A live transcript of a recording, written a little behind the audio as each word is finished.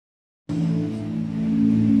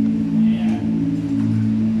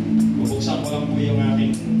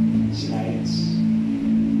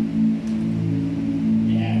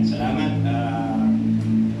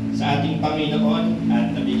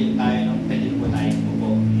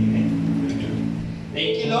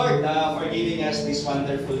Lord, for giving us this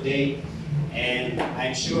wonderful day. And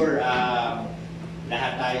I'm sure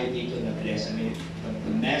lahat tayo dito na-bless. I mean,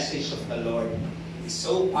 the message of the Lord is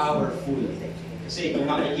so powerful. Kasi kung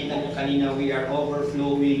makikita niyo kanina, we are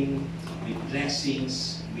overflowing with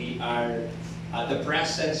blessings. We are, the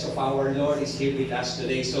presence of our Lord is here with us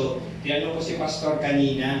today. So, tinanong ko si Pastor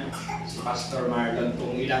kanina, si Pastor Marlon,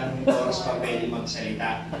 kung ilang oras pa pwede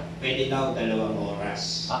magsalita. Pwede daw 2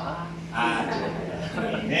 oras.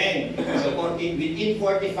 Amen. So, within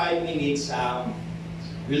 45 minutes,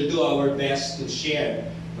 we'll do our best to share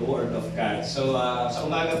the Word of God. So, sa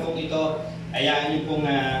umaga pong ito, hayaan niyo pong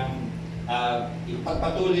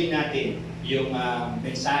ipagpatuloy natin yung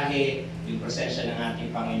mensahe, yung presensya ng ating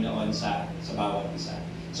Panginoon sa bawat isa.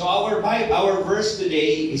 So, our verse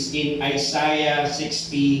today is in Isaiah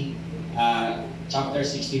 60, chapter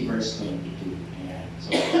 60, verse 22. Ayan.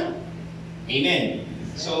 So, amen.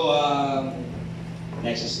 So,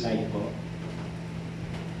 next slide po.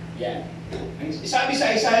 Yeah. Sabi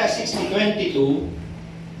sa Isaiah 60:22,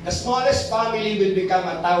 the smallest family will become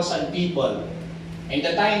 1,000 people, and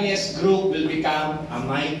the tiniest group will become a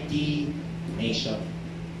mighty nation.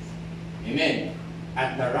 Amen.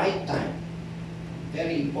 At the right time,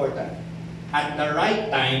 very important, at the right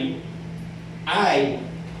time, I,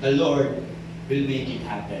 the Lord, will make it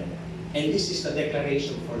happen. And this is the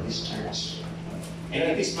declaration for this church. And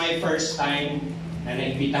it is my first time na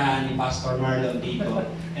naimbitahan ni Pastor Marlon dito.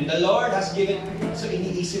 And the Lord has given, so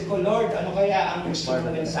iniisip ko, Lord, ano kaya ang gusto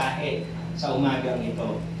ng mensahe sa umagang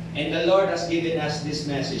ito? And the Lord has given us this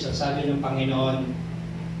message. Ang sabi ng Panginoon,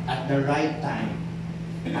 at the right time,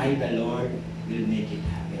 I, the Lord, will make it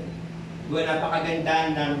happen. Diba,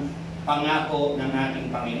 napakaganda ng pangako ng ating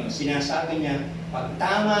Panginoon. Sinasabi niya, pag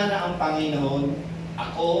tama na ang Panginoon,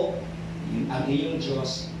 ako, ang iyong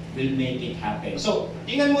Diyos, will make it happen. So,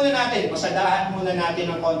 tingnan muna natin, pasadahan muna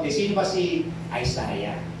natin ng konti. Sino ba si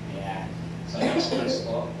Isaiah? Ayan. So, next verse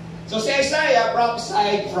po. So, si Isaiah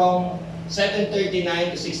prophesied from 739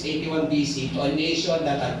 to 681 BC to a nation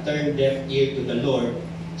that had turned deaf ear to the Lord.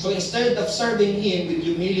 So, instead of serving Him with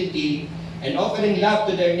humility and offering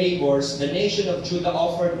love to their neighbors, the nation of Judah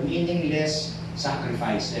offered meaningless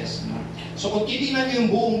sacrifices. So kung titignan niyo yung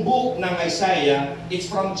buong book ng Isaiah, it's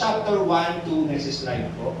from chapter 1 to, next slide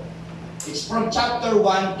po. It's from chapter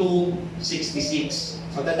 1 to 66.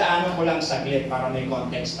 So dadaanan ko lang saglit para may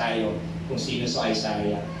context tayo kung sino sa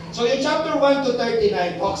Isaiah. So yung chapter 1 to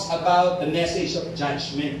 39 talks about the message of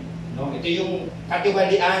judgment. No? Ito yung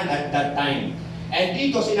katiwalian at that time. And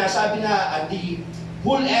dito sinasabi na at the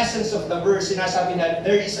whole essence of the verse, sinasabi na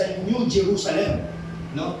there is a new Jerusalem,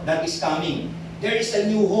 no, that is coming. There is a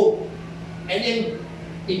new hope. And then,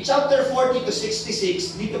 in chapter 40 to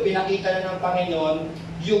 66, dito pinakita na ng Panginoon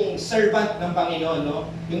yung servant ng Panginoon, no?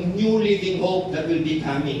 Yung new living hope that will be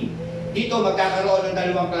coming. Dito magkakaroon ng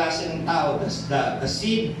dalawang klase ng tao, the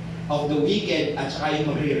seed of the wicked at saka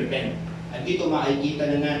yung magre-repent. At dito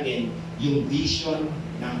makikita na natin yung vision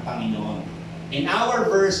ng Panginoon. And our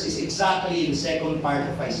verse is exactly in the second part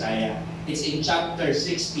of Isaiah. It's in chapter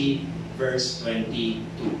 60, verse 22.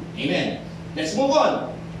 Amen. Let's move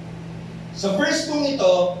on. Sa verse pong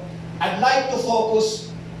ito, I'd like to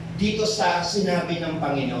focus dito sa sinabi ng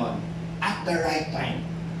Panginoon, at the right time.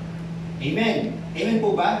 Amen. Amen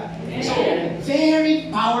po ba? Amen. So, very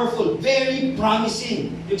powerful, very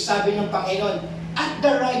promising yung sabi ng Panginoon, at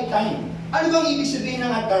the right time. Ano bang ibig sabihin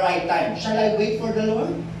ng at the right time? Shall I wait for the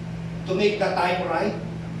Lord to make the time right?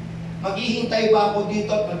 Maghihintay ba ako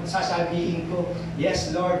dito at sasabihin ko,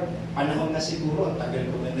 yes Lord, panahon na siguro, ang tagal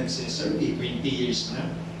ko na nagsiserve, 20 years na.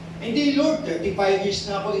 Hindi Lord, 35 years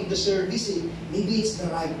na ako in the service. Maybe it's the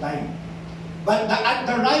right time. But at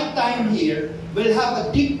the right time here, we'll have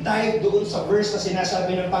a deep dive doon sa verse na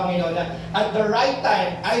sinasabi ng Panginoon na at the right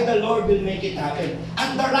time, I the Lord will make it happen.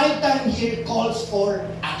 At the right time here calls for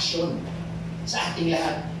action sa ating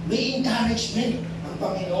lahat. May encouragement ang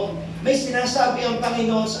Panginoon. May sinasabi ang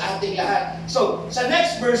Panginoon sa ating lahat. So, sa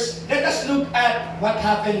next verse, let us look at what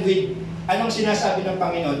happened with anong sinasabi ng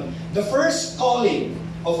Panginoon. The first calling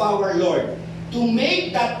of our Lord to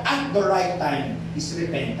make that at the right time is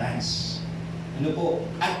repentance. Ano po?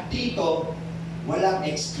 At dito, walang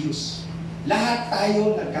excuse. Lahat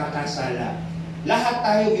tayo nagkakasala. Lahat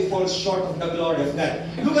tayo we fall short of the glory of God.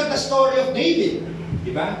 Look at the story of David.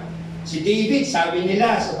 Diba? Si David, sabi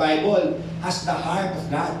nila sa Bible, has the heart of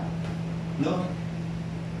God. No?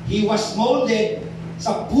 He was molded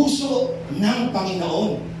sa puso ng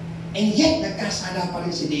Panginoon. And yet, nagkasala pa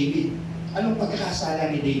rin si David. Anong pagkakasala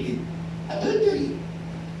ni David? Adultery.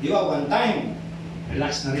 Di ba, one time,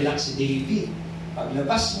 relax na relax si David.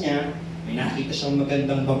 Paglabas niya, may nakita siyang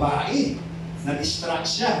magandang babae. na-distract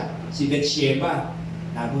siya. Si Bathsheba,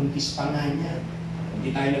 nabuntis pa nga niya. Hindi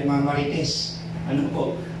tayo nagmamarites. Ano po?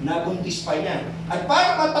 Nabuntis pa niya. At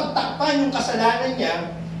para matagtakpan yung kasalanan niya,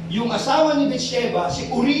 yung asawa ni Bathsheba,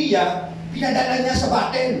 si Uriah, pinadala niya sa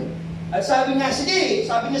battle. At sabi niya, sige,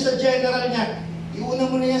 sabi niya sa general niya,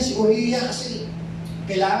 iuna mo na yan si Uriah kasi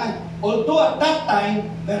kailangan. Although at that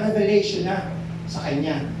time, may revelation na sa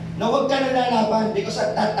kanya na huwag ka nalalaban because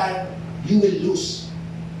at that time, you will lose.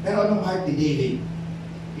 Pero anong heart ni David?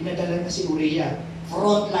 Pinadala na si Uriah,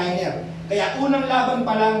 frontliner. Kaya unang laban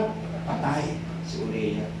pa lang, patay si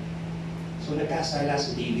Uriah. So nagkasala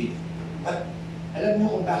si David. But alam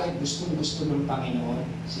mo kung bakit gustong-gusto ng Panginoon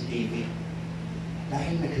si David?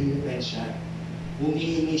 Dahil nag-repent siya.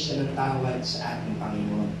 Humihingi siya ng tawad sa ating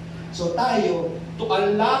Panginoon. So tayo, to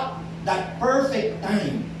unlock that perfect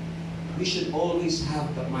time, we should always have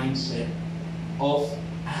the mindset of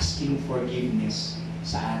asking forgiveness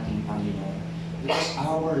sa ating Panginoon. Because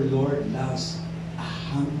our Lord loves a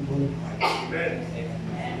humble heart.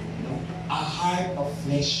 Amen. No? A heart of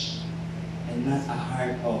flesh and not a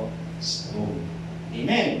heart of stone.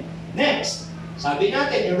 Amen. Next, sabi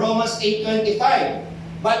natin in Romans 8:25,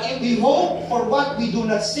 but if we hope for what we do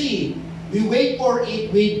not see, we wait for it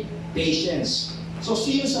with patience. So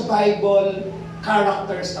sino sa Bible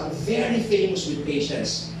characters ang very famous with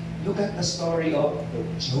patience? Look at the story of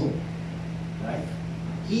Job. Right?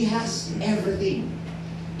 He has everything.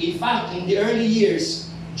 In fact, in the early years,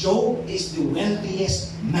 Job is the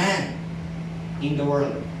wealthiest man in the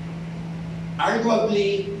world.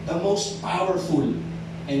 Arguably, the most powerful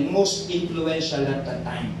and most influential at that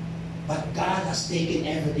time. But God has taken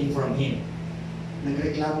everything from him.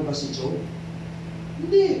 Nagreklamo ba si Job?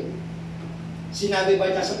 Hindi. Sinabi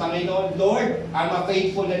ba niya sa Panginoon, Lord, I'm a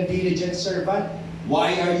faithful and diligent servant.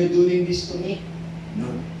 Why are you doing this to me? No.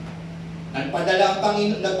 Nagpadala ang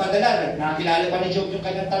Panginoon, nakilala pa ni Job yung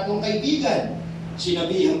kanyang tatlong kaibigan.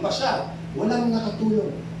 Sinabihan pa siya. Walang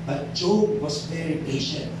nakatulong. But Job was very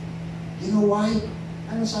patient. You know why?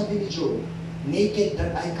 Ano sabi ni Job? Naked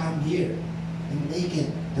that I come here, and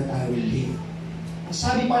naked that I will live. Ang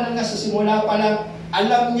sabi pa lang nga sa simula pa lang,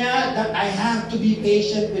 alam niya that I have to be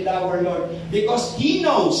patient with our Lord because He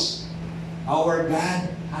knows our God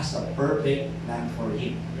has a perfect plan for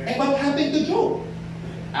him. And what happened to Job?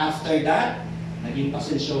 After that, naging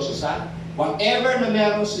pasensyoso sa whatever na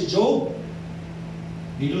meron si Job,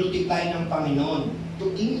 binultiply ng Panginoon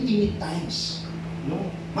to infinite times. No?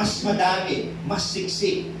 Mas madami, mas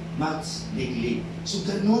siksik, mas liglig. So,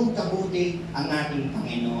 ganun kabuti ang ating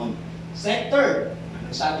Panginoon. Third, ano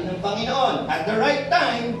sabi ng Panginoon? At the right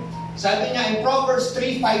time, sabi niya in Proverbs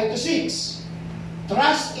 3:5-6,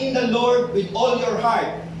 trust in the Lord with all your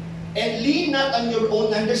heart and lean not on your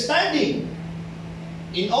own understanding.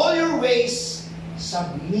 In all your ways,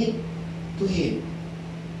 submit to Him,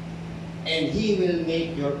 and He will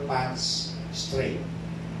make your paths straight.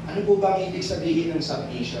 Ano po ba ang ibig sabihin ng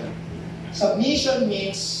submission? Submission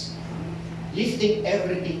means lifting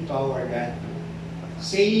everything to our God.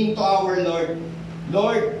 Saying to our Lord,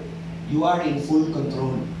 Lord, you are in full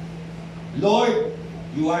control. Lord,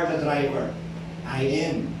 you are the driver. I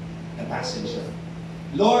am the passenger.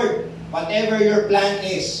 Lord, whatever your plan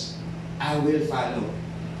is, I will follow.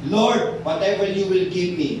 Lord, whatever you will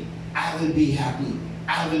give me, I will be happy.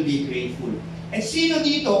 I will be grateful. And sino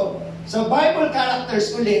dito, sa Bible characters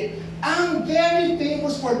ulit, ang very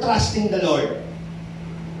famous for trusting the Lord?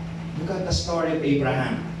 Look at the story of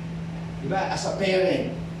Abraham. Diba? As a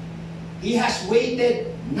parent, he has waited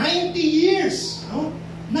 90 years. No?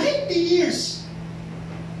 90 years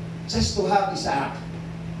just to have Isaac.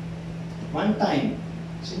 One time,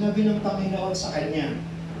 sinabi ng Panginoon sa kanya,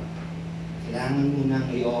 kailangan mo nang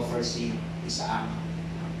i-offer si Isaac.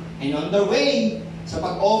 And on the way, sa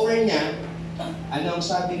pag-offer niya, anong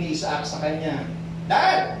sabi ni Isaac sa kanya?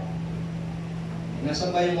 Dad!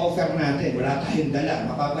 Nasaan ba yung offer natin? Wala tayong dala.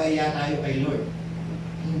 Mapapahiya tayo kay Lord.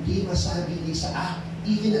 Hindi masabi ni Isaac,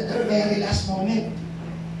 even at the very last moment.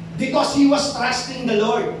 Because he was trusting the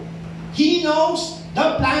Lord. He knows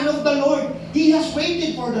the plan of the Lord. He has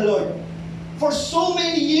waited for the Lord for so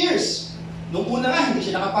many years. Nung una nga, hindi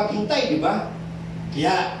siya nakapaghintay, di ba?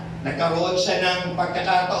 Kaya, nagkaroon siya ng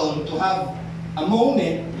pagkakataon to have a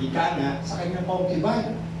moment, ika nga, sa kanyang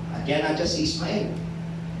concubine. At kaya nandiyan si Ismael.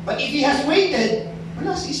 But if he has waited,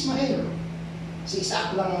 wala si Ismael. Si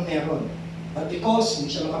Isaac lang ang meron. But because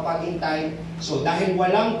hindi siya makapaghintay, so dahil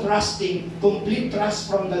walang trusting, complete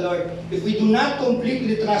trust from the Lord, if we do not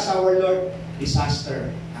completely trust our Lord,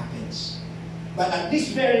 disaster happens. But at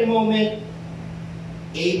this very moment,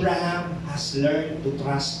 Abraham has learned to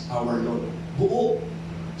trust our Lord. Buo.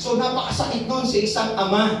 So napakasakit nun sa isang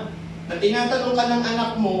ama na tinatanong ka ng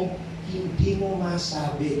anak mo, hindi mo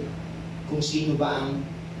masabi kung sino ba ang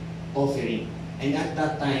offering. And at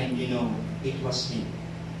that time, it was him.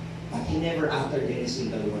 But he never uttered any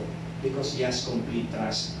single word because he has complete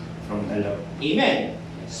trust from the Lord. Amen.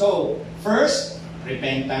 So, first,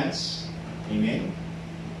 repentance. Amen.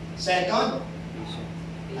 Second,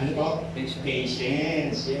 ano po?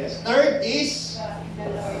 Patience. Yes. Third is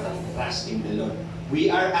trust in the Lord.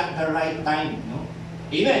 We are at the right time. No?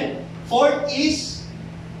 Amen. Fourth is,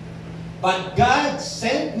 but God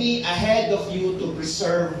sent me ahead of you to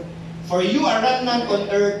preserve, for you are remnant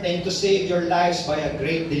on earth and to save your lives by a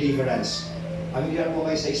great deliverance. Familiar po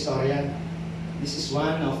kayo sa istorya? This is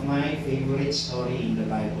one of my favorite story in the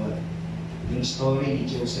Bible. Yung story ni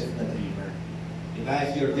Joseph the Dreamer. Diba?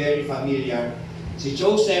 If you're very familiar, si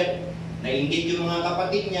Joseph, nainggit yung mga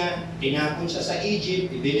kapatid niya, tinapon siya sa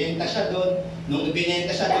Egypt, ibinenta siya doon. Nung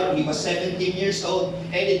ibinenta siya doon, he was 17 years old,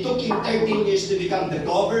 and it took him 13 years to become the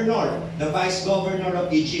governor, the vice governor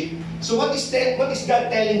of Egypt. So what is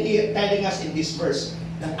God telling us in this verse?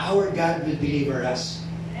 That our God will deliver us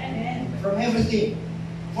from everything.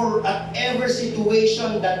 For whatever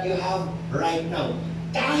situation that you have right now,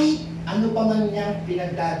 kahit ano pa man niyang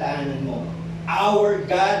pinagdadaanan mo, our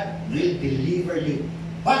God will deliver you.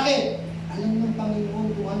 Bakit? Alam ng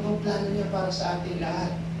Panginoon kung ano ang plano niya para sa ating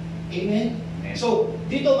lahat. Amen? So,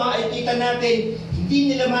 dito makikita natin,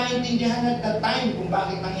 hindi nila maintindihan at that time kung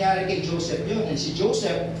bakit nangyari kay Joseph yun. And si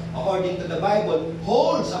Joseph, according to the Bible,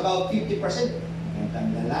 holds about 50%.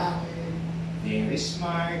 Magandang lalaki, very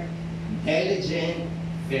smart, intelligent,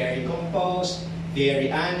 very composed, very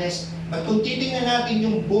honest. But kung titingnan natin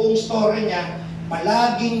yung buong story niya,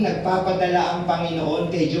 palaging nagpapadala ang Panginoon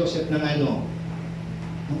kay Joseph ng ano?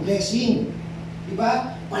 Ng blessing.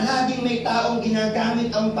 Diba? Palaging may taong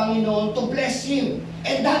ginagamit ang Panginoon to bless him.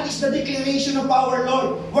 And that is the declaration of our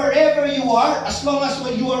Lord. Wherever you are, as long as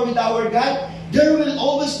when you are with our God, there will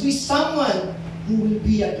always be someone who will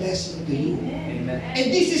be a blessing to you. Amen. And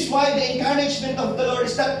this is why the encouragement of the Lord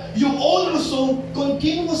is that you also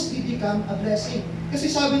continuously become a blessing. Kasi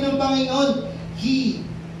sabi ng Panginoon, He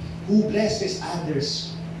who blesses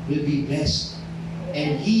others will be blessed.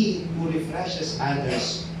 And He who refreshes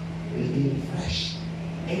others will be refreshed.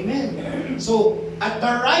 Amen. So, at the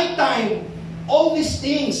right time, all these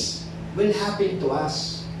things will happen to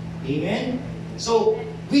us. Amen. So,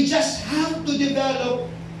 we just have to develop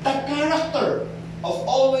the character of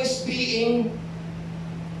always being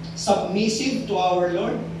submissive to our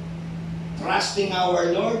Lord, trusting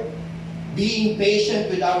our Lord, being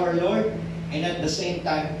patient with our Lord, and at the same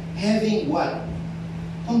time, having what?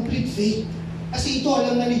 Complete faith. Kasi ito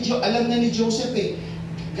alam na ni Joseph eh.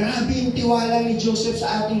 Grabe yung tiwala ni Joseph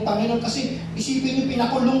sa ating Panginoon. Kasi isipin niyo,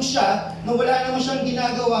 pinakulong siya na wala naman siyang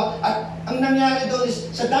ginagawa. At ang nangyari doon is,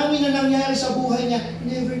 sa dami na nangyari sa buhay niya,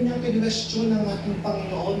 never niyang kinwestiyon ng ating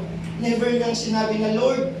Panginoon. Never niyang sinabi na,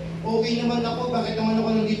 Lord, okay naman ako, bakit naman ako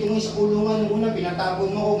nandito ngayon sa kulungan? Nung una,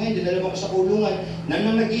 pinatapon mo ako ngayon, dinala mo ako sa kulungan.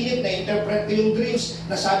 Nang naginip, na-interpret ko yung dreams,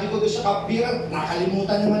 nasabi ko doon sa kapiran,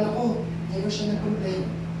 nakalimutan naman ako. Never siya nag-complain.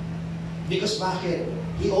 Because bakit?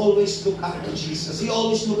 He always look up to Jesus. He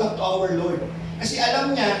always look up to our Lord. Kasi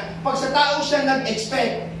alam niya, pag sa tao siya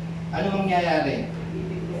nag-expect, ano mangyayari?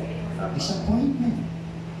 Disappointment.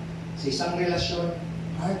 Sa isang relasyon,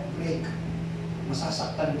 heartbreak.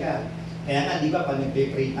 Masasaktan ka. Kaya nga, di ba, pag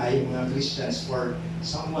nagpe-pray tayo mga Christians for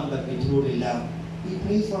someone that we truly love, we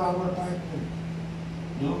pray for our partner.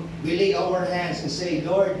 No? We lay our hands and say,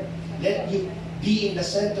 Lord, let you be in the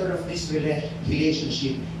center of this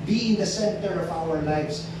relationship. Be in the center of our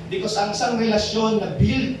lives. Because ang isang relasyon na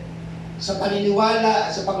build sa paniniwala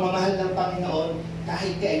at sa pagmamahal ng Panginoon,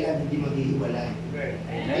 kahit kailan hindi maghihiwalay.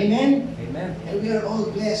 Amen? Amen. And we are all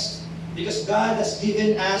blessed. Because God has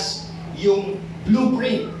given us yung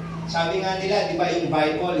blueprint. Sabi nga nila, di ba, yung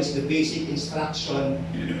Bible is the basic instruction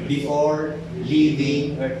before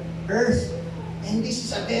leaving earth. And this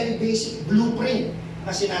is a very basic blueprint na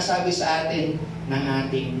sinasabi sa atin ng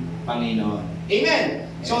ating Panginoon. Amen!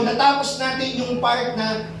 So, natapos natin yung part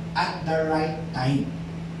na at the right time.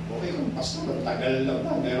 Okay, kung pastor, tagal lang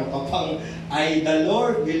na. Meron ka pang, the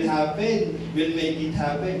Lord will happen, will make it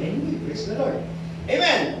happen. Anyway, praise the Lord.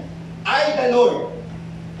 Amen! The Lord.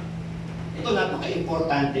 Ito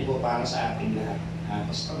napaka-importante po para sa ating lahat.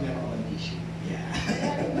 Pastor, meron ka bang tissue? Yeah.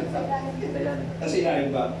 Kasi na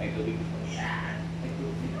ba? May tubig. Yeah.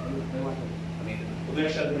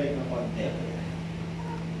 Commercial break ng konti.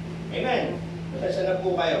 Amen. Pasensya na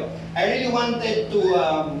po kayo. I really wanted to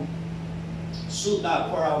suit up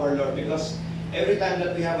for our Lord because every time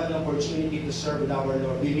that we have an opportunity to serve with our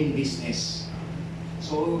Lord, we mean business. So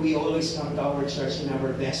So we always come to our church in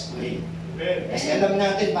our best way. Kasi alam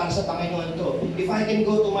natin para sa Panginoon to. If I can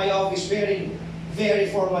go to my office wearing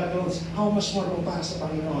very formal clothes, how much more kung para sa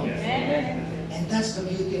Panginoon? And that's the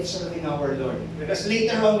beauty of serving our Lord. Because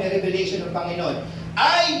later on, may revelation ng Panginoon.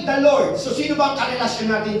 I, the Lord. So sino ba ang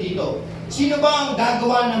karelasyon natin dito? Sino ba ang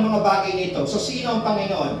gagawa ng mga bagay nito? So sino ang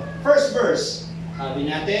Panginoon? First verse,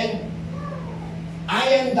 sabi natin, I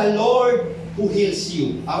am the Lord who heals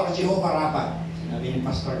you. Our Jehovah Rapha. Sinabi ni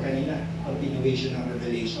Pastor kanina, continuation ng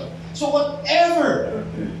revelation. So whatever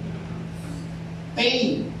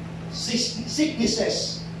pain,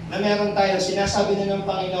 sicknesses na meron tayo, sinasabi na ng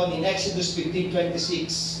Panginoon in Exodus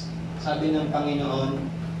 15:26, sabi ng Panginoon,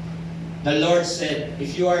 the Lord said,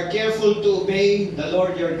 if you are careful to obey the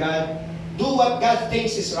Lord your God, do what God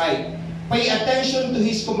thinks is right. Pay attention to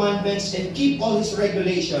His commandments and keep all His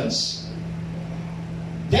regulations.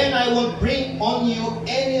 Then I will bring on you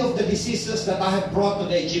any of the diseases that I have brought to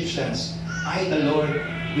the Egyptians. I, the Lord,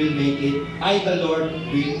 will make it. I, the Lord,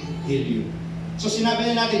 will heal you. So sinabi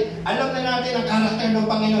na natin, alam na natin ang karakter ng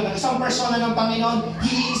Panginoon. Ang isang persona ng Panginoon,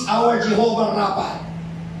 He is our Jehovah Rapha.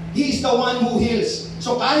 He is the one who heals.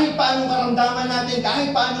 So kahit paanong karamdaman natin,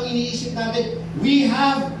 kahit paanong iniisip natin, we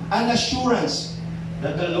have an assurance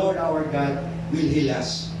that the Lord our God will heal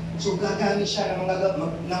us. So gagamit siya ng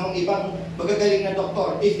mga ibang magagaling na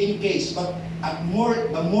doktor, if in case. But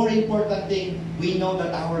the more important thing, we know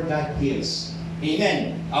that our God heals.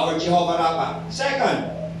 Amen. Our Jehovah Rapha.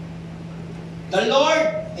 Second, the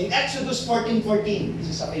Lord, in Exodus 14:14,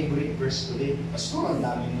 this is a favorite verse today. Pastor, ang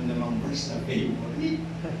dami mo namang verse na favorite.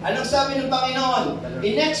 Anong sabi ng Panginoon?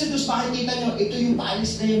 In Exodus, makikita nyo, ito yung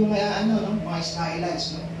paalis na yung mga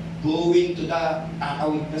Israelites, no? Going to the,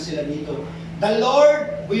 tatawid na sila dito. The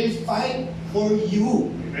Lord will fight for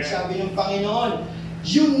you. Sabi ng Panginoon,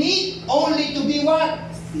 you need only to be what?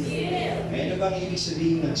 Still. Ano bang ibig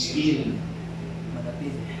sabihin ng still?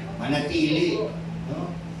 Manatili.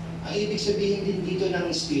 No? Ang ibig sabihin din dito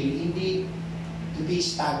ng still, hindi to be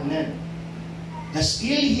stagnant. The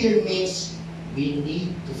still here means we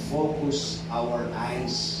need to focus our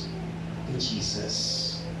eyes to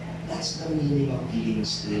Jesus. That's the meaning of being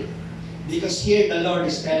still. Because here the Lord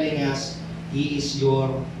is telling us, He is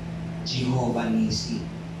your Jehovah Nisi,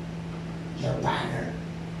 your banner,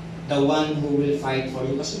 the one who will fight for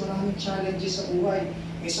you. Kasi maraming challenges sa buhay.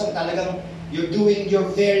 Minsan talagang you're doing your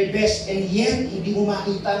very best and yet hindi mo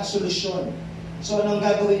makita ang solusyon. So anong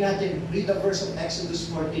gagawin natin? Read the verse of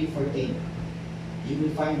Exodus 14:14. You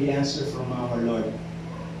will find the answer from our Lord.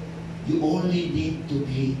 You only need to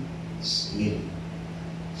be still.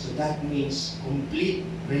 So that means complete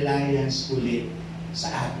reliance ulit sa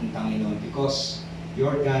ating Panginoon because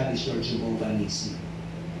your God is your Jehovah Nisi,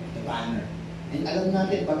 the banner. And alam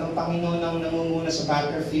natin, pag ang Panginoon ang nangunguna sa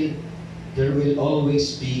battlefield, there will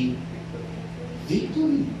always be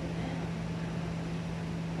victory.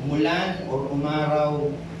 Umulan o umaraw,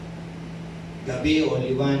 gabi o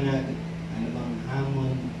liwanag, ano bang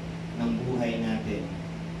hamon ng buhay natin.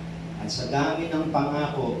 At sa dami ng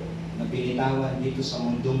pangako na binitawan dito sa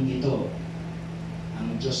mundong ito,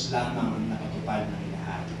 ang Diyos lamang ang nakatupad ng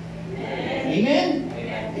lahat. Amen?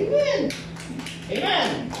 Amen? Amen! Amen!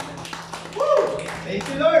 Woo! Thank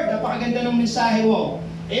you, Lord. Napakaganda ng mensahe mo.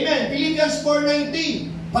 Amen. Philippians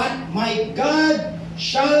 4:19. But my God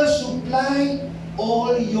shall supply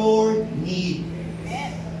all your need.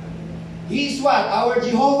 He is what? Our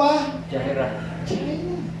Jehovah? Jireh.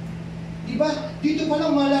 Diba? Dito pa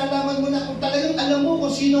lang malalaman mo na kung talagang alam mo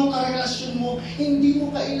kung sino ang karelasyon mo, hindi mo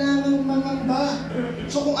kailangang mangamba.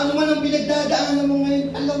 So kung ano man ang pinagdadaanan mo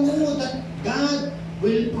ngayon, alam mo that God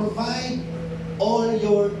will provide all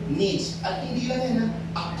your needs. At hindi lang yan,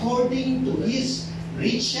 according to His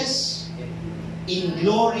riches in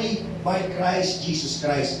glory by Christ Jesus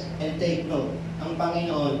Christ. And take note, ang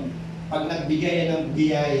Panginoon, pag nagbigay ng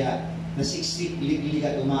biyaya na siksik, lilig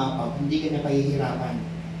at umapaw, hindi ka niya pahihirapan.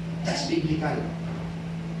 That's biblical.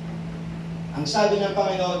 Ang sabi ng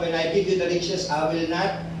Panginoon, when I give you the riches, I will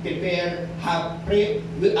not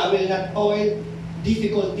I will not toil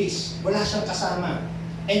difficulties. Wala siyang kasama.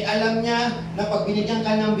 And alam niya na pag binigyan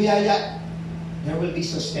ka ng biyaya, there will be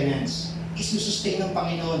sustenance. Isusustain ng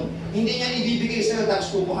Panginoon. Hindi niya ibibigay sa'yo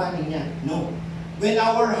tapos kukuhanin niya. No. When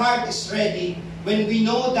our heart is ready, when we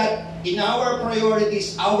know that in our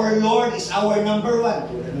priorities, our Lord is our number one.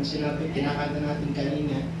 Tulad ng sinabi, kinakanta natin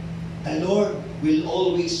kanina, the Lord will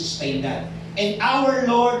always sustain that. And our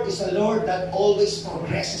Lord is a Lord that always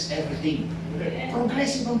progresses everything.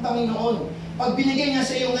 Progressive ang Panginoon. Pag binigay niya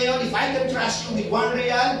sa iyo ngayon, if I can trust you with 1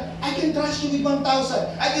 real, I can trust you with 1,000.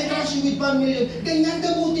 I can trust you with 1 million. Ganyan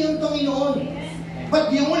kabuti ang Panginoon. But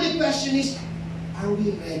the only question is, Are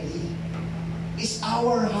we ready? Is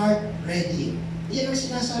our heart ready? Yan ang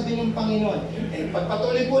sinasabi ng Panginoon. And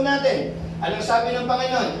pagpatuloy po natin, anong sabi ng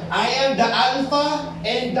Panginoon? I am the Alpha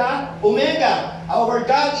and the Omega. Our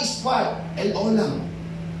God is what? El Olam.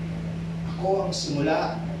 Ako ang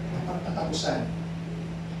simula at ang katapusan.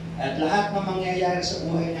 At lahat ng mangyayari sa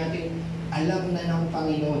buhay natin, alam na ng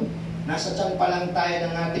Panginoon. Nasa tiyan pa lang tayo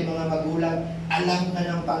ng ating mga magulang, alam na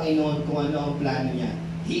ng Panginoon kung ano ang plano niya.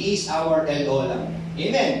 He is our El Olam.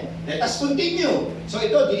 Amen. Let us continue. So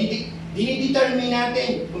ito, dinidetermine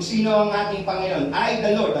natin kung sino ang ating Panginoon. I,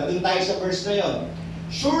 the Lord. Nandun tayo sa verse na yun.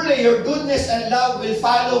 Surely your goodness and love will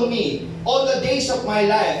follow me all the days of my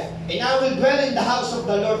life, and I will dwell in the house of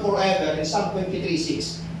the Lord forever. In Psalm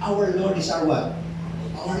 23:6. Our Lord is our what?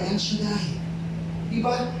 Our El Shaddai.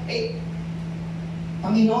 Diba?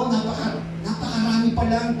 Panginoon, napakarami pa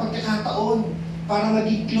lang pagkakataon para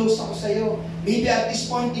maging close ako sa iyo. Maybe at this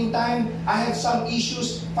point in time, I have some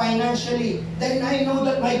issues financially. Then I know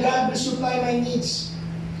that my God will supply my needs.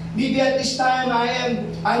 Maybe at this time,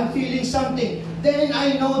 I'm feeling something. Then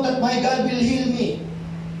I know that my God will heal me.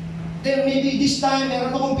 Then maybe this time,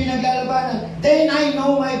 meron akong pinaglalabanan. Then I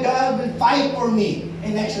know my God will fight for me.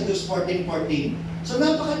 In Exodus 14:14. So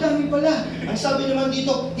napakadami pala. Ang sabi naman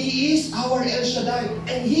dito, He is our El Shaddai.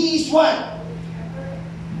 And He is what?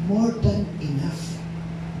 More than enough.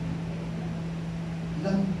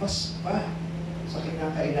 Lampas pa sa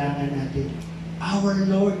kinakailangan natin. Our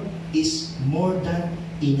Lord is more than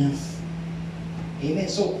enough. Amen.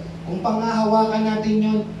 So, kung pangahawakan natin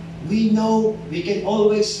yun, we know we can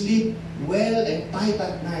always sleep well and tight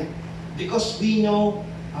at night because we know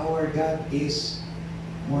our God is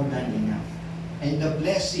more than enough. And the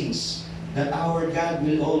blessings that our God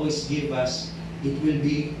will always give us, it will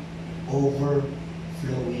be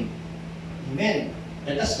overflowing. Amen.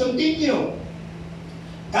 Let us continue.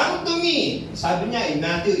 Come to me. Sabi niya in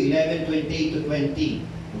Matthew 11:28-20.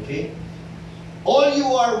 Okay? All you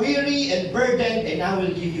are weary and burdened, and I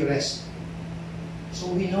will give you rest. So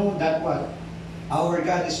we know that what? Our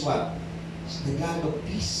God is what? It's the God of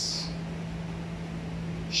peace.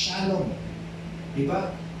 Shalom.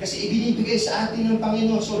 Diba? Kasi ibinibigay sa atin ng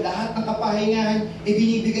Panginoon. So lahat ng kapahingahan,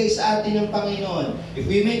 ibinibigay sa atin ng Panginoon. If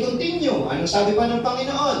we may continue, anong sabi pa ng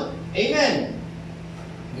Panginoon? Amen.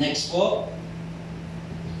 Next po.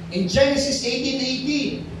 In Genesis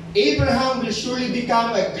 18:18, Abraham will surely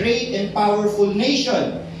become a great and powerful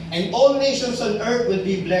nation, and all nations on earth will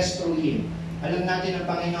be blessed through him. Alam natin ang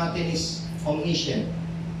Panginoon natin is omniscient.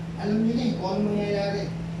 Alam niyo na kung ano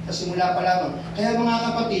mangyayari. Sa simula pa lamang. Kaya mga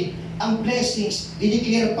kapatid, ang blessings,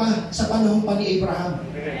 dineclare pa sa panahon pa ni Abraham.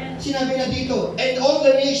 Sinabi na dito, and all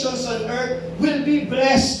the nations on earth will be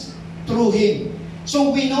blessed through him.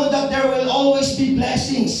 So we know that there will always be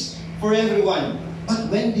blessings for everyone. But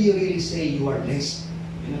when do you really say you are blessed?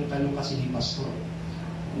 Yun ang tanong kasi ni Pastor.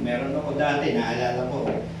 Meron ako dati, naalala ko,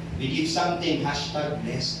 we give something,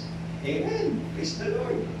 #blessed. Amen. Praise the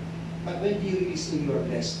Lord. But when do you really say you are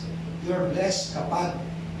blessed? You are blessed kapag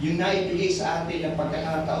yung naibigay sa atin ng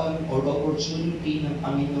pagkakataon or opportunity ng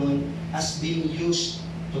Panginoon has been used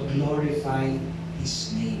to glorify His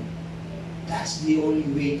name. That's the only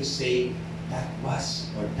way to say that was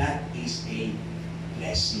or that is a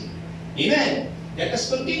blessing. Amen. Let us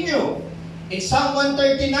continue. In Psalm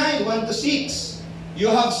 139, 1-6, you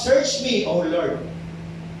have searched me, O Lord.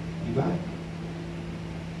 Diba?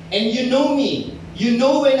 And you know me. You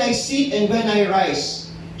know when I sit and when I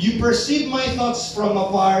rise. You perceive my thoughts from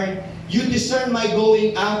afar. You discern my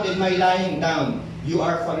going out and my lying down. You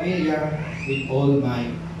are familiar with all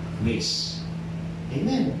my ways.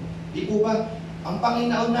 Amen. Di po ba? Ang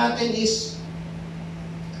Panginoon natin is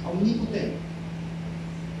omnipotent.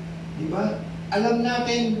 Di ba? Alam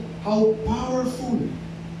natin how powerful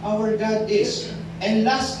our God is. And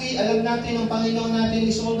lastly, alam natin ang Panginoon natin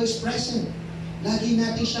is always present. Lagi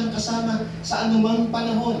natin siyang kasama sa anumang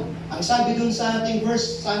panahon. Ang sabi dun sa ating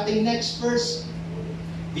verse, sa ating next verse,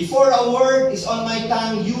 before a word is on my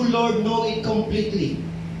tongue, you, Lord, know it completely.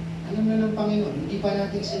 Alam na ng Panginoon, hindi pa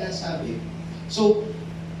natin sinasabi. So,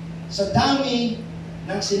 sa dami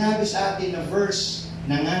ng sinabi sa atin na verse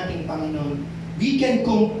ng ating Panginoon, we can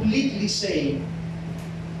completely say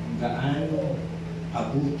kung gaano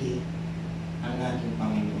kabuti ang ating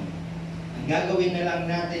Panginoon. Ang gagawin na lang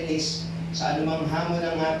natin is sa anumang hamon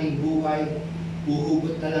ng ating buhay,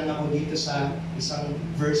 uhugot na lang ako dito sa isang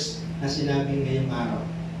verse na sinabi ngayong araw.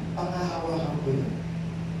 Pangahawakan ko yun.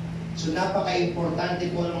 So napaka-importante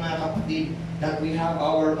po mga kapatid that we have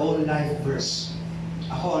our own life verse.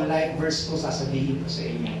 Ako, ang life verse ko, sasabihin ko sa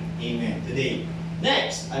inyo. Amen. Today.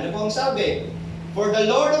 Next, ano po ang sabi? For the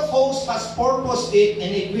Lord of hosts has purposed it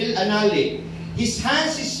and it will annul it. His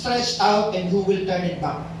hands is stretched out and who will turn it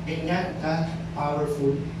back? Ganyan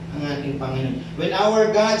ka-powerful ang ating Panginoon. When our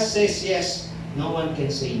God says yes, no one can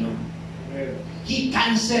say no. He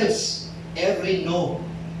cancels every no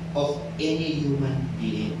of any human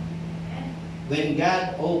being. When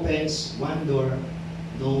God opens one door,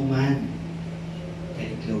 no man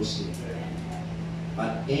can close it.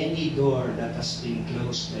 But any door that has been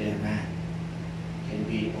closed by a man can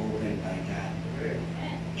be opened by God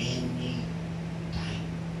any time.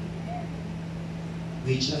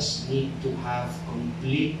 We just need to have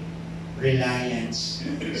complete reliance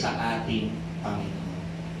sa ating Panginoon.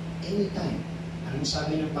 Anytime. Anong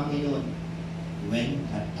sabi ng Panginoon? When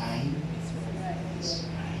the time is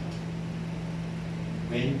right.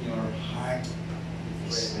 When your heart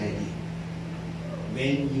is ready.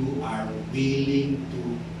 When you are willing to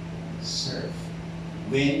serve.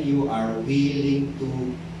 When you are willing to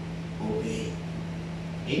obey.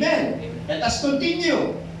 Amen? Let us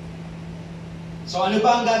continue. So ano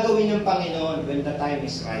ba ang gagawin ng Panginoon when the time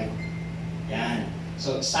is right? Yan.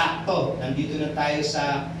 So eksakto, nandito na tayo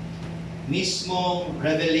sa mismong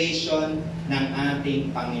revelation ng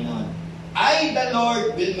ating Panginoon. I, the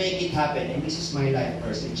Lord, will make it happen. And this is my life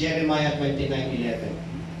verse. In Jeremiah 29:11.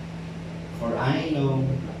 For I know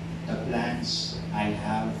the plans I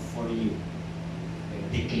have for you,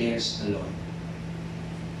 declares the Lord.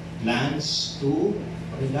 Plans to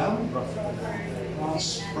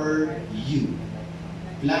prosper you.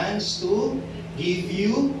 Plans to give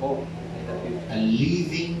you a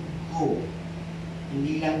living hope.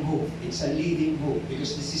 Hindi lang hope. It's a living hope.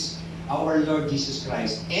 Because this is our Lord Jesus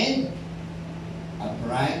Christ. And a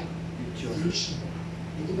bright future.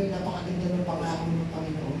 Hindi ba napakaganda ng pangako ng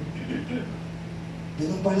Panginoon?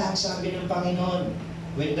 Ganun pala ang sabi ng Panginoon.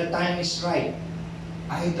 When the time is right,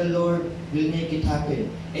 I, the Lord, will make it happen.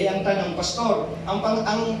 Eh, ang tanong, Pastor, ang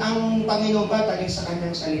Panginoon ba taling sa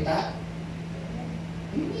kanyang salita?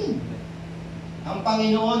 Hindi. Ang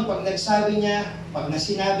Panginoon, pag nagsabi niya, pag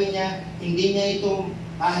nasinabi niya, hindi niya ito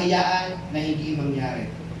hahayaan na hindi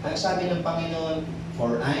mangyari. Ang sabi ng Panginoon,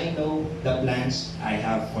 for I know the plans I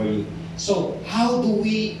have for you. So, how do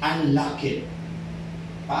we unlock it?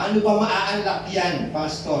 Paano ba ma-unlock yan,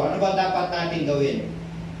 Pastor? Ano ba dapat natin gawin?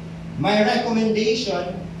 My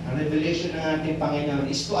recommendation, ang revelation ng ating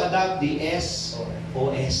Panginoon, is to adopt the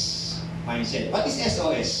SOS mindset. What is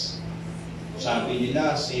SOS? Sabi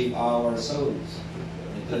nila, save our souls.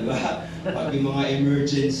 Ito ba? Pag yung mga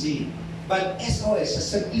emergency. But SOS,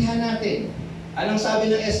 sasaglihan natin. Anong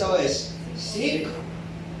sabi ng SOS? Seek,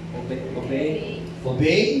 obey,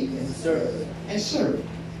 and serve.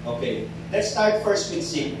 Okay. Let's start first with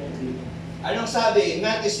seek. Anong sabi?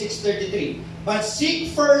 Matthew 6:33. But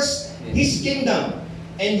seek first His kingdom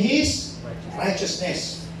and His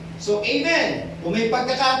righteousness. So, amen. Kung may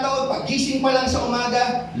pagkakataon, pagising pa lang sa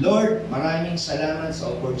umaga, Lord, maraming salamat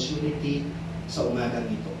sa opportunity sa umagang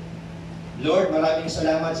ito. Lord, maraming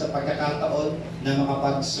salamat sa pagkakataon na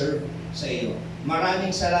makapag-serve sa iyo.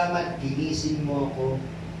 Maraming salamat, ginising mo ako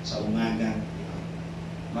sa umagang ito.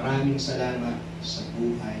 Maraming salamat sa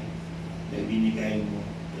buhay na binigay mo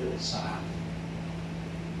sa akin.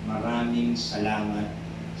 Maraming salamat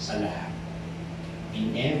sa lahat.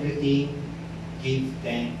 In everything, give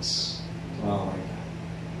thanks to our God.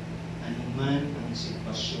 Ano man ang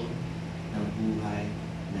sitwasyon ng buhay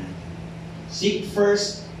natin. Seek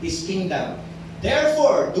first His kingdom.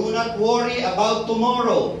 Therefore, do not worry about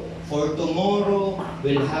tomorrow, for tomorrow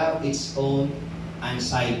will have its own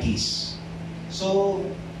anxieties. So,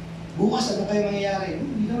 bukas ano kayo mangyayari?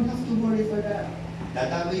 You don't have to worry for that.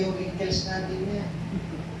 Dadami yung wrinkles natin niya.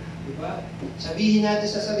 Diba? Sabihin natin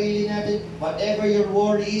sa sarili natin, whatever your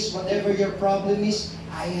worry is, whatever your problem is,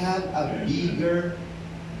 I have a bigger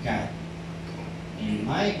God. And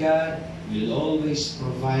my God will always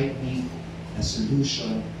provide me a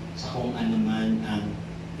solution sa kung ano man ang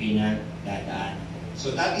pinagdadaan.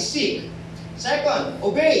 So that is seek. Second,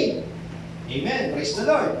 obey. Amen. Praise the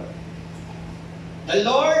Lord. The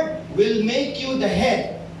Lord will make you the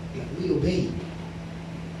head if we obey.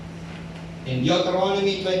 In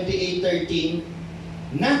Deuteronomy 28:13,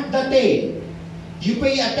 not the tail. You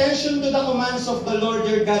pay attention to the commands of the Lord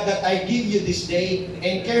your God that I give you this day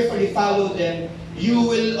and carefully follow them. You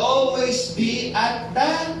will always be at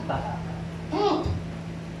the top.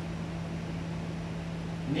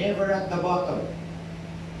 Never at the bottom.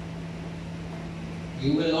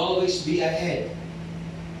 You will always be ahead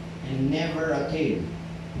and never a tail.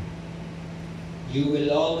 You will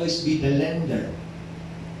always be the lender,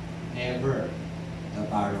 never the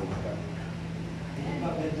borrower. Ang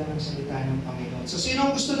maganda ng salita ng Panginoon. So, sino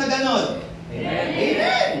ang gusto na ganon? Amen.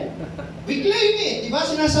 Amen! We claim it. Diba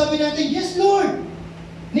sinasabi natin, yes Lord,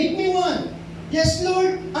 make me one. Yes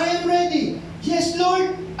Lord, I am ready. Yes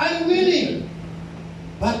Lord, I'm willing.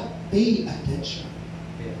 But pay attention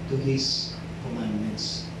to His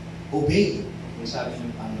commandments. Obey, yung sabi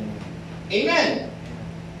ng Panginoon. Amen!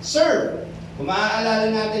 Sir, kung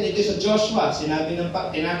maaalala natin ito sa Joshua,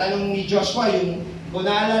 tinatanong ni Joshua, kung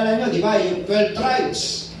naalala nyo, di ba, yung 12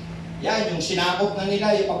 tribes. Yan, yung sinakop na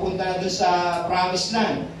nila, yung papunta na dun sa Promised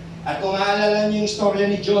Land. At kung maaalala nyo yung storya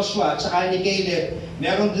ni Joshua at saka ni Caleb,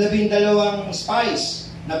 meron 12 spies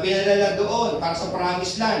na pinadala doon para sa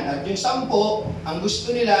Promised Land. At yung 10, ang gusto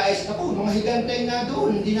nila ay, mga higantay na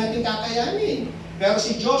doon, hindi natin kakayanin. Pero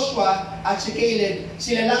si Joshua at si Caleb,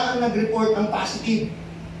 sila lang ang nag-report ng positive.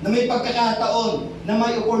 Na may pagkakataon, na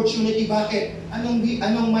may opportunity. Bakit?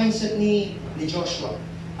 Anong mindset ni Joshua?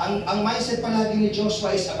 Ang mindset palagi ni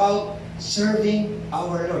Joshua is about serving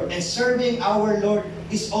our Lord. And serving our Lord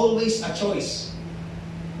is always a choice.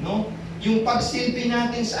 No? Yung pagsilbi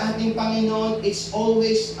natin sa ating Panginoon, it's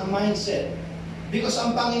always a mindset. Because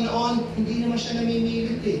ang Panginoon, hindi naman siya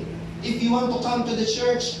namimilit eh. If you want to come to the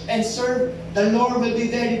church and serve, the Lord will be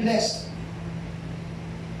very blessed.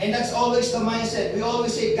 And that's always the mindset. We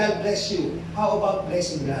always say, God bless you. How about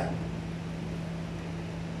blessing God?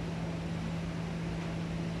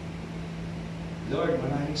 Lord,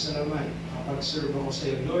 maraming salamat. Kapag-serve ako sa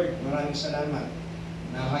iyo. Lord, maraming salamat.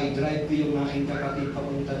 Naka-drive ko yung aking kapatid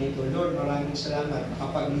papunta dito. Lord, maraming salamat.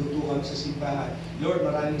 Nakapagluto kami sa simbahan. Lord,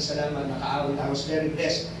 maraming salamat. Naka-awit. I was very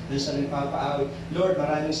blessed dun sa nagpapa-awit. Lord,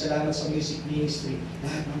 maraming salamat sa music ministry.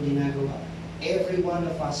 Lahat ng ginagawa. Every one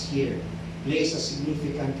of us here plays a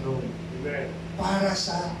significant role para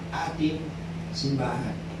sa ating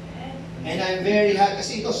simbahan. And I'm very happy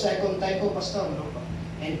kasi ito second time ko, Pastor.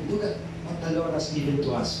 And look at what the Lord has given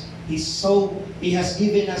to us. He has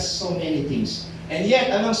given us so many things. And yet,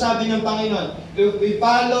 anong sabi ng Panginoon? If we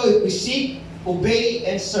follow, if we seek, obey,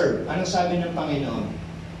 and serve. Anong sabi ng Panginoon?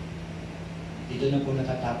 Dito na po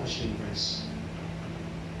natatapos yung verse.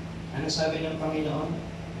 Anong sabi ng Panginoon?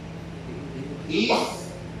 If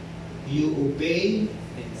you obey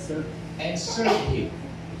and serve Him.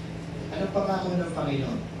 Anong pangako ng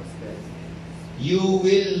Panginoon? You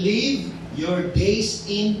will live your days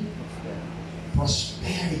in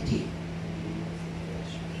prosperity.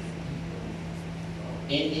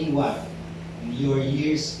 And in what? In your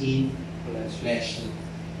years in pleasure.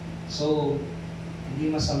 So,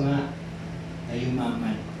 hindi masama na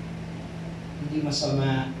yumaman. Hindi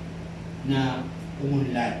masama na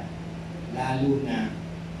umunlad. Lalo na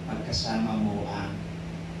pagkasama mo ang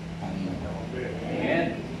Panginoon.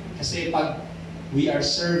 Amen. Kasi pag we are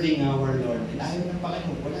serving our Lord, and ayaw ng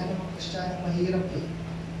Panginoon, wala namang Kristiyanong mahirap eh.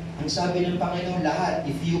 Ang sabi ng Panginoon lahat,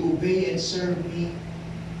 if you obey and serve me,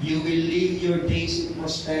 you will live your days in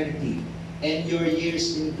prosperity and your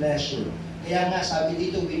years in pleasure. Kaya nga, sabi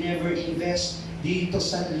dito, we never invest dito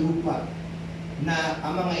sa lupa na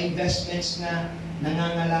ang mga investments na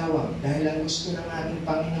nangangalawang. Dahil ang gusto ng ating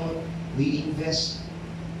Panginoon, we invest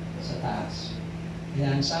sa taas.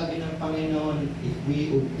 Kaya ang sabi ng Panginoon, if we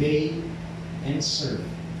obey and serve,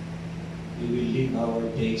 we will live our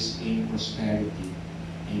days in prosperity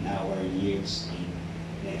and our years in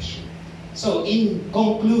pleasure. So, in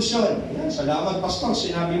conclusion, yan, salamat Pastor,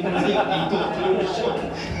 sinabi mo na yun, in conclusion.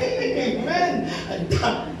 Amen!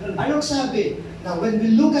 Anong sabi? Now, when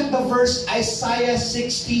we look at the verse Isaiah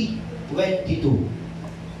 60:22,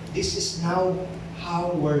 this is now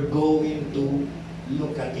how we're going to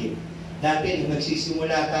look at it. Dati, nung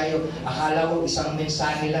nagsisimula tayo, akala ko isang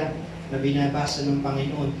mensahe lang na binabasa ng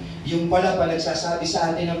Panginoon. Yung pala, pa nagsasabi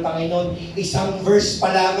sa atin ng Panginoon, isang verse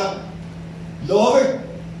pa lamang, Lord,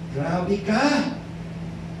 grabe ka.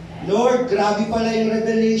 Lord, grabe pala yung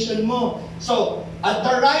revelation mo. So, at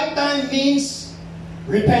the right time means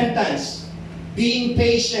repentance, being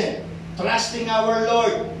patient, trusting our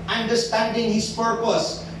Lord, understanding His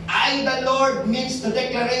purpose. I, the Lord, means the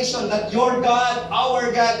declaration that your God,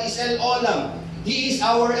 our God, is El Olam. He is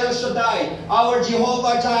our El Shaddai, our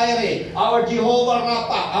Jehovah Jireh, our Jehovah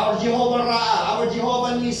Rapha, our Jehovah Ra'a, our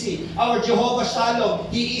Jehovah Nisi, our Jehovah Shalom.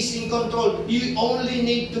 He is in control. You only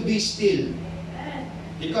need to be still.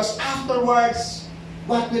 Because afterwards,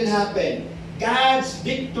 what will happen? God's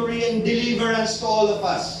victory and deliverance to all of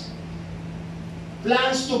us.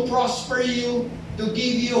 Plans to prosper you, to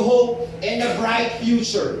give you hope and a bright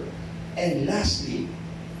future. And lastly,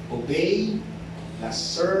 obey plus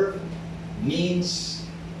serve means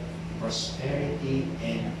prosperity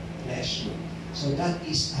and pleasure. So that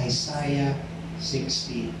is Isaiah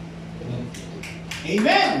 60:22.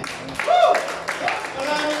 Amen! Woo!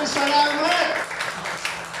 Maraming salamat!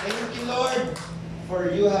 Thank you, Lord, for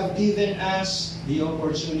you have given us the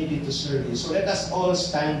opportunity to serve you. So let us all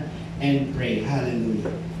stand and pray. Hallelujah.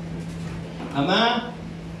 Ama,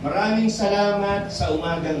 maraming salamat sa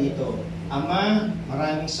umagang ito. Ama,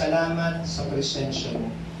 maraming salamat sa presensya mo.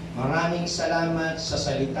 Maraming salamat sa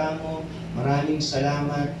salita mo. Maraming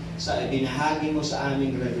salamat sa ibinahagi mo sa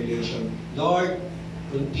aming revelation. Lord,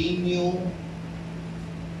 continue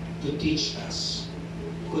to teach us.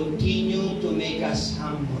 Continue to make us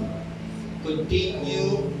humble.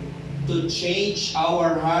 Continue to change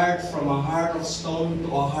our heart from a heart of stone to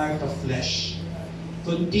a heart of flesh.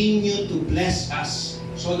 Continue to bless us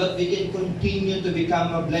so that we can continue to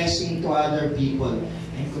become a blessing to other people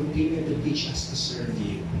and continue to teach us to serve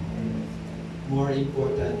you. More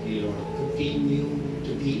importantly, Lord, continue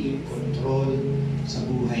to be in control sa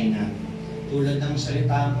buhay namin. Tulad ng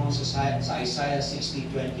salita mo sa Isaiah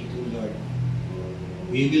 60:22, Lord.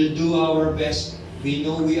 We will do our best. We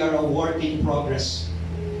know we are a work in progress.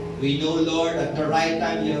 We know, Lord, at the right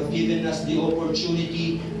time you have given us the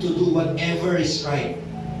opportunity to do whatever is right.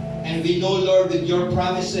 And we know, Lord, with your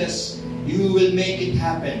promises, you will make it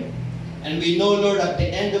happen. And we know, Lord, at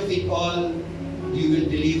the end of it all, you will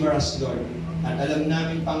deliver us, Lord. At alam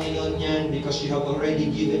namin, Panginoon, yan because you have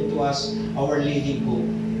already given to us our living hope,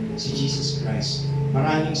 si Jesus Christ.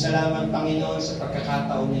 Maraming salamat, Panginoon, sa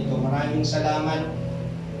pagkakataon nito. Maraming salamat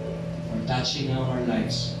for touching our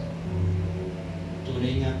lives.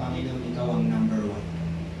 Tunay nga, Panginoon, ikaw ang number one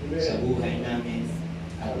sa buhay namin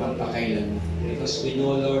at magpakailanman. Because we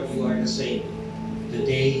know, Lord, you are the same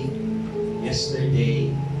today,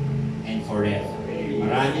 yesterday, and forever.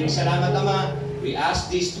 Maraming salamat, Ama. We ask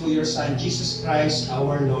this through your Son, Jesus Christ,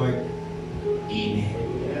 our Lord. Amen.